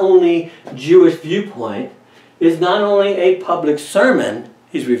not only Jewish viewpoint, is not only a public sermon,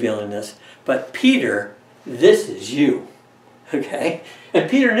 he's revealing this, but Peter, this is you. Okay? And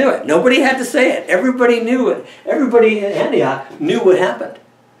Peter knew it. Nobody had to say it. Everybody knew it. Everybody in Antioch knew what happened.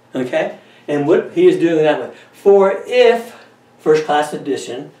 Okay? And what he is doing that with. For if, first class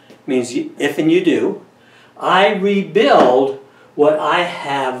edition, means if and you do, I rebuild what I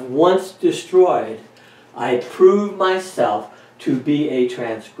have once destroyed, I prove myself to be a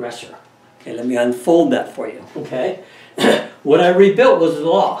transgressor. Okay, let me unfold that for you. Okay? What I rebuilt was the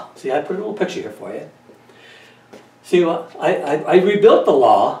law. See, I put a little picture here for you. See, I rebuilt the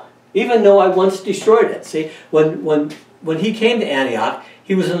law, even though I once destroyed it. See, when he came to Antioch,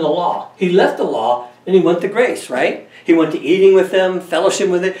 he was in the law. He left the law and he went to grace, right? He went to eating with them, fellowship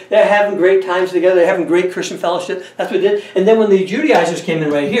with them. They're having great times together. They're having great Christian fellowship. That's what he did. And then when the Judaizers came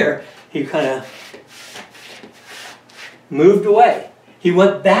in right here, he kind of moved away. He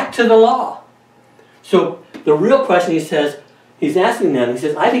went back to the law. So the real question, he's asking them, he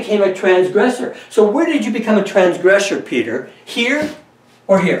says, I became a transgressor. So where did you become a transgressor, Peter? Here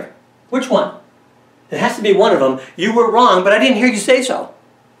or here? Which one? It has to be one of them. You were wrong, but I didn't hear you say so.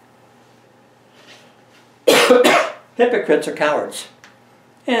 Hypocrites are cowards.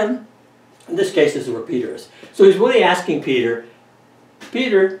 And in this case, this is where Peter is. So he's really asking Peter,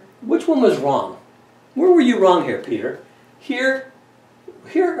 Peter, which one was wrong? Where were you wrong here, Peter? Here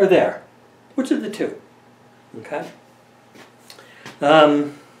or there? Which of the two? Okay?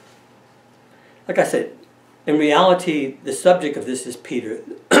 Like I said, in reality, the subject of this is Peter.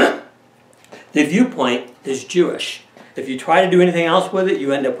 The viewpoint is Jewish. If you try to do anything else with it,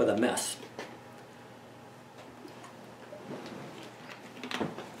 you end up with a mess.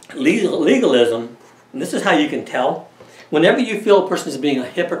 Legalism, and this is how you can tell. Whenever you feel a person is being a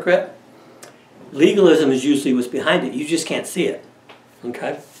hypocrite, legalism is usually what's behind it. You just can't see it.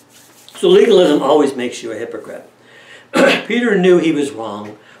 Okay? So legalism always makes you a hypocrite. Peter knew he was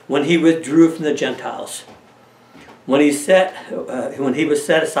wrong when he withdrew from the Gentiles. When he was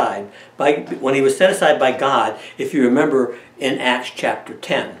set aside by God, if you remember in Acts chapter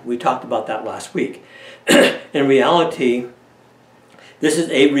 10, we talked about that last week. In reality, this is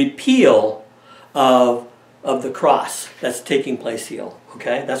a repeal of the cross that's taking place here.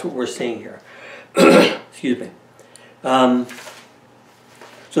 Okay, that's what we're seeing here. Excuse me.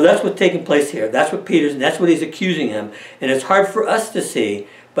 So that's what's taking place here. That's what that's what he's accusing him. And it's hard for us to see,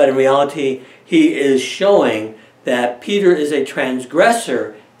 but in reality, he is showing that Peter is a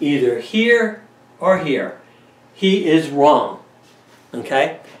transgressor either here or here. He is wrong.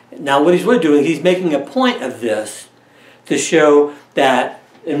 Okay? Now what he's really doing, he's making a point of this to show that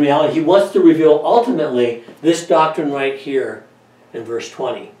in reality, he wants to reveal ultimately this doctrine right here in verse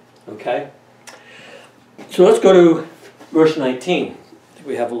 20. Okay? So let's go to verse 19. I think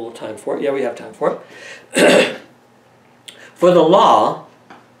we have a little time for it. Yeah, we have time for it. For the law,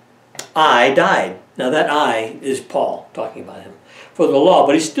 I died. Now that I is Paul talking about him. For the law,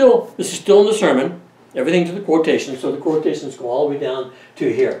 but this is still in the sermon. Everything to the quotation. So the quotations go all the way down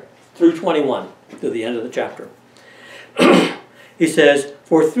to here. Through 21, to the end of the chapter. He says,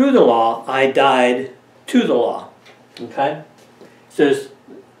 for through the law, I died to the law. Okay? He says,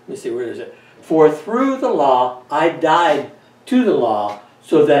 let me see, where is it? For through the law, I died to the law,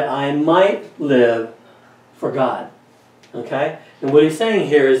 so that I might live for God. Okay? And what he's saying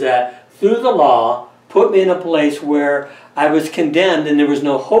here is that through the law, put me in a place where I was condemned and there was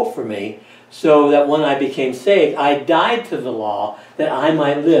no hope for me, so that when I became saved, I died to the law that I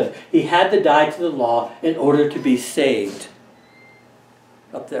might live. He had to die to the law in order to be saved.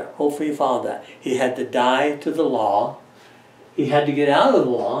 Up there. Hopefully you followed that. He had to die to the law. He had to get out of the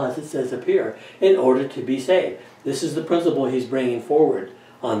law, as it says up here, in order to be saved. This is the principle he's bringing forward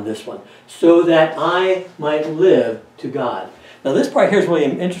on this one. So that I might live to God. Now this part here is really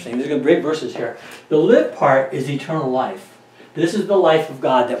interesting. There's going to be great verses here. The live part is eternal life. This is the life of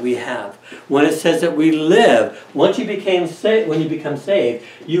God that we have. When it says that we live, once you become saved,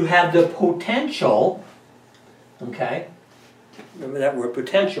 you have the potential, okay, remember that word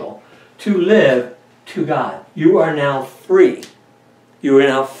potential, to live to God. You are now free. You are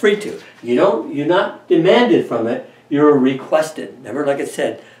now free to. You're not demanded from it, you're requested. Remember, like it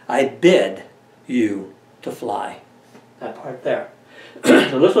said, I bid you to fly. That part there.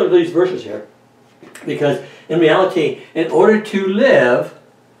 So let's look at these verses here. Because in reality, in order to live,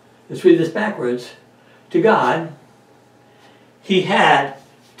 let's read this backwards, to God, he had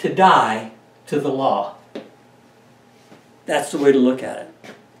to die to the law. That's the way to look at it.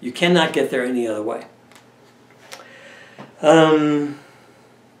 You cannot get there any other way. The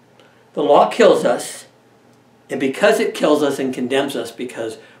law kills us, and because it kills us and condemns us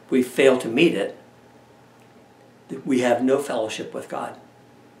because we fail to meet it, we have no fellowship with God.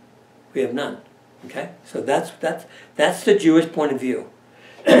 We have none. Okay? So that's the Jewish point of view.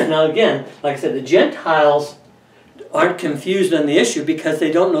 Now again, like I said, the Gentiles aren't confused on the issue because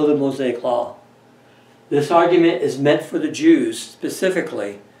they don't know the Mosaic Law. This argument is meant for the Jews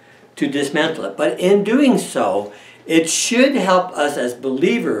specifically to dismantle it. But in doing so, it should help us as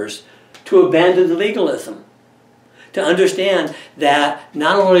believers to abandon legalism. To understand that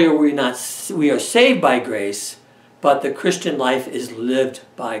not only are we are saved by grace, but the Christian life is lived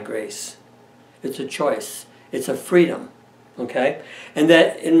by grace. It's a choice. It's a freedom. Okay? And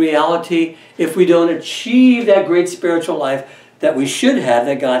that in reality, if we don't achieve that great spiritual life that we should have,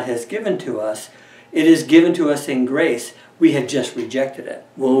 that God has given to us, it is given to us in grace. We have just rejected it.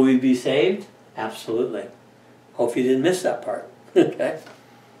 Will we be saved? Absolutely. Hope you didn't miss that part. Okay?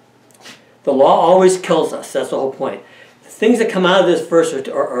 The law always kills us. That's the whole point. The things that come out of this verse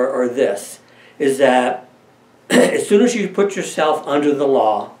are this, is that as soon as you put yourself under the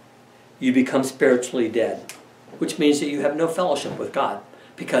law, you become spiritually dead, which means that you have no fellowship with God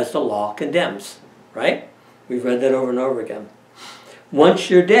because the law condemns, right? We've read that over and over again. Once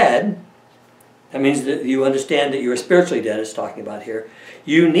you're dead, that means that you understand that you're spiritually dead, it's talking about here.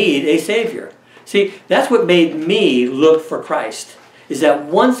 You need a Savior. See, that's what made me look for Christ, is that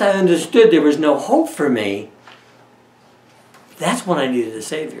once I understood there was no hope for me, that's when I needed a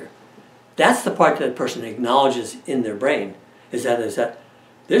Savior. That's the part that a person acknowledges in their brain, is that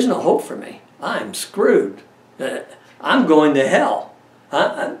there's no hope for me. I'm screwed. I'm going to hell.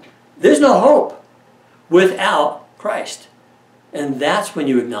 There's no hope without Christ. And that's when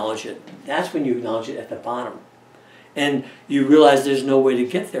you acknowledge it. That's when you acknowledge it at the bottom. And you realize there's no way to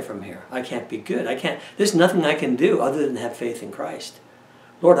get there from here. I can't be good. There's nothing I can do other than have faith in Christ.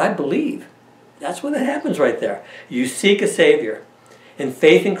 Lord, I believe. That's when it happens right there. You seek a Savior. And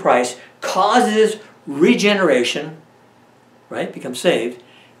faith in Christ causes regeneration, right? Become saved.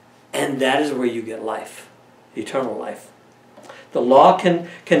 And that is where you get life, eternal life. The law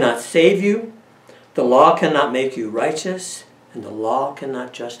cannot save you. The law cannot make you righteous. And the law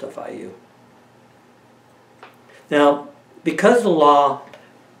cannot justify you. Now, because the law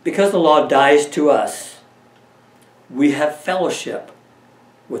because the law dies to us, we have fellowship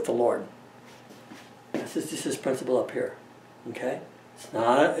with the Lord. This is this principle up here. Okay?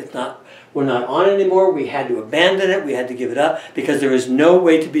 We're not on it anymore. We had to abandon it. We had to give it up because there is no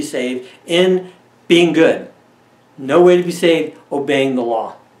way to be saved in being good. No way to be saved obeying the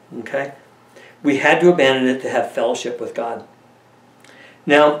law. Okay? We had to abandon it to have fellowship with God.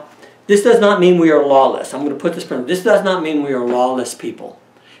 Now, this does not mean we are lawless. I'm going to put this principle. This does not mean we are lawless people.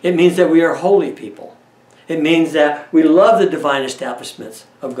 It means that we are holy people. It means that we love the divine establishments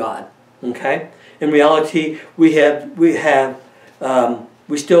of God. Okay? In reality, we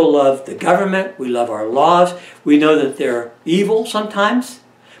still love the government. We love our laws. We know that they're evil sometimes,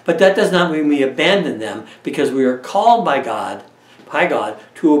 but that does not mean we abandon them because we are called by God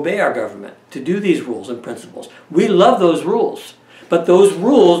to obey our government, to do these rules and principles. We love those rules, but those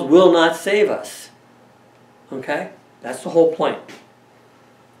rules will not save us. Okay? That's the whole point.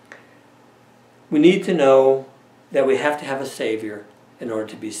 We need to know that we have to have a Savior in order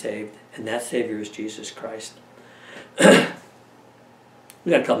to be saved, and that Savior is Jesus Christ. We've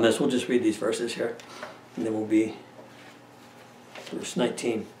got a couple minutes. We'll just read these verses here, and then we'll be verse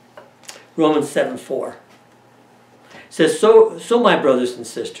 19. Romans 7:4 says, So my brothers and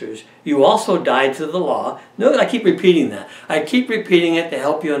sisters, you also died to the law. Note, I keep repeating that. I keep repeating it to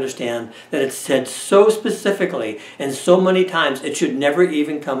help you understand that it's said so specifically and so many times it should never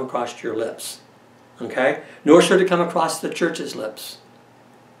even come across your lips. Okay? Nor should it come across the church's lips.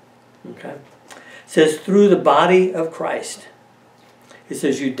 Okay? It says, through the body of Christ. It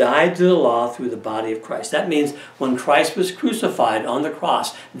says, you died to the law through the body of Christ. That means when Christ was crucified on the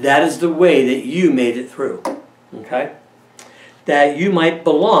cross, that is the way that you made it through. Okay? That you might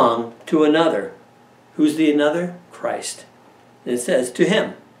belong to another. Who's the another? Christ. And it says, to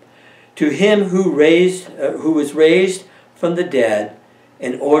him. To him who was raised from the dead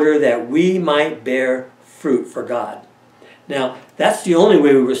in order that we might bear fruit for God. Now, that's the only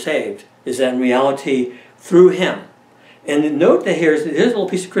way we were saved, is that in reality through him. And note that here's a little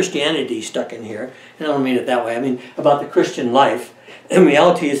piece of Christianity stuck in here. And I don't mean it that way. I mean about the Christian life. In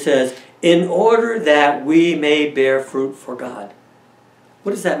reality it says, in order that we may bear fruit for God.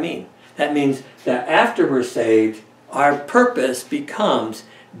 What does that mean? That means that after we're saved, our purpose becomes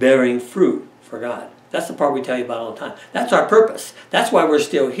bearing fruit for God. That's the part we tell you about all the time. That's our purpose. That's why we're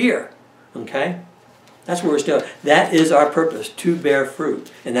still here. Okay? That's where we're still. That is our purpose, to bear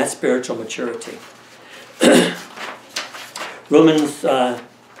fruit. And that's spiritual maturity. Romans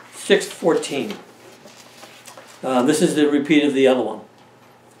 6:14. This is the repeat of the other one.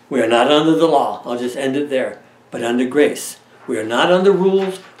 We are not under the law. I'll just end it there. But under grace. We are not under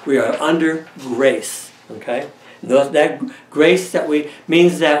rules. We are under grace. Okay? That grace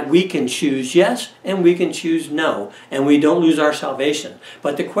means that we can choose yes and we can choose no. And we don't lose our salvation.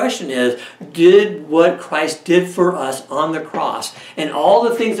 But the question is, did what Christ did for us on the cross and all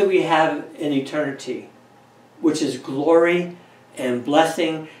the things that we have in eternity, which is glory and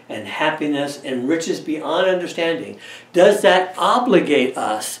blessing and happiness and riches beyond understanding, does that obligate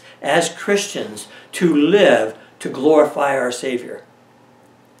us as Christians to live to glorify our Savior?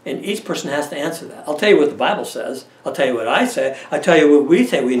 And each person has to answer that. I'll tell you what the Bible says. I'll tell you what I say. I'll tell you what we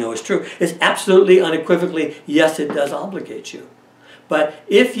say we know is true. It's absolutely, unequivocally, yes, it does obligate you. But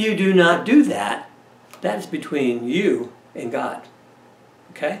if you do not do that, that is between you and God.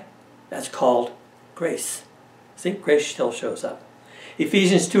 Okay? That's called grace. See, grace still shows up.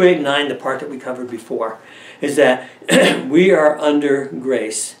 Ephesians 2:8-9, the part that we covered before, is that we are under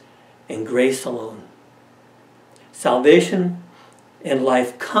grace and grace alone. Salvation and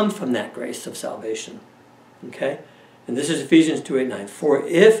life come from that grace of salvation. Okay? And this is Ephesians 2:8-9. For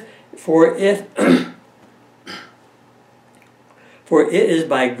it is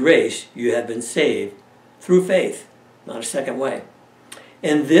by grace you have been saved through faith, not a second way.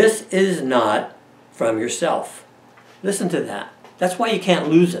 And this is not from yourself. Listen to that. That's why you can't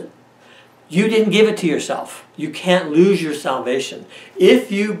lose it. You didn't give it to yourself. You can't lose your salvation.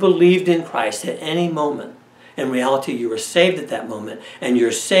 If you believed in Christ at any moment, in reality you were saved at that moment, and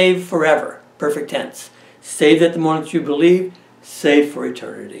you're saved forever. Perfect tense. Saved at the moment that you believe, saved for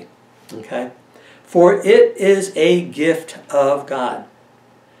eternity. Okay? For it is a gift of God.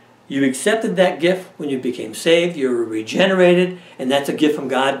 You accepted that gift when you became saved. You were regenerated, and that's a gift from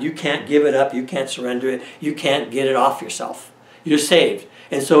God. You can't give it up. You can't surrender it. You can't get it off yourself. You're saved.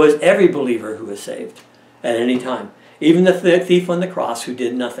 And so is every believer who is saved at any time. Even the thief on the cross who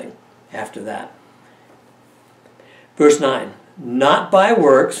did nothing after that. Verse 9. Not by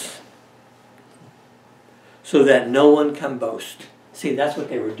works, so that no one can boast. See, that's what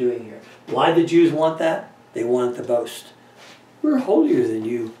they were doing here. Why did the Jews want that? They wanted to boast. We're holier than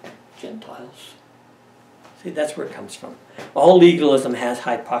you, Gentiles. See, that's where it comes from. All legalism has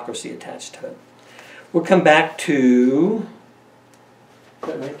hypocrisy attached to it. We'll come back to, is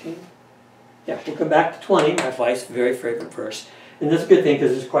that 19? Yeah, we'll come back to 20, my wife's very favorite verse. And that's a good thing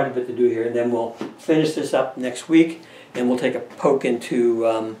because there's quite a bit to do here. And then we'll finish this up next week, and we'll take a poke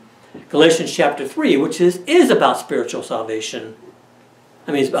into Galatians chapter 3, which is about spiritual salvation.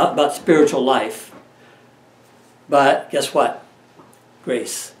 I mean, it's about spiritual life. But guess what?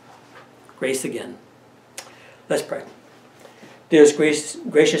 Grace. Grace again. Let's pray. Dearest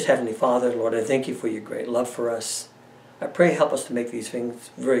gracious Heavenly Father, Lord, I thank you for your great love for us. I pray help us to make these things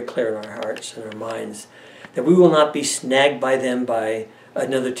very clear in our hearts and our minds, that we will not be snagged by them, by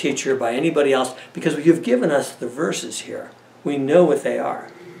another teacher, by anybody else, because you've given us the verses here. We know what they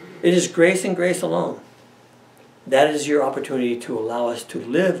are. It is grace and grace alone. That is your opportunity to allow us to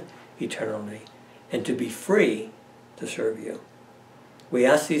live eternally and to be free to serve you. We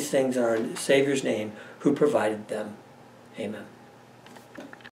ask these things in our Savior's name, who provided them. Amen.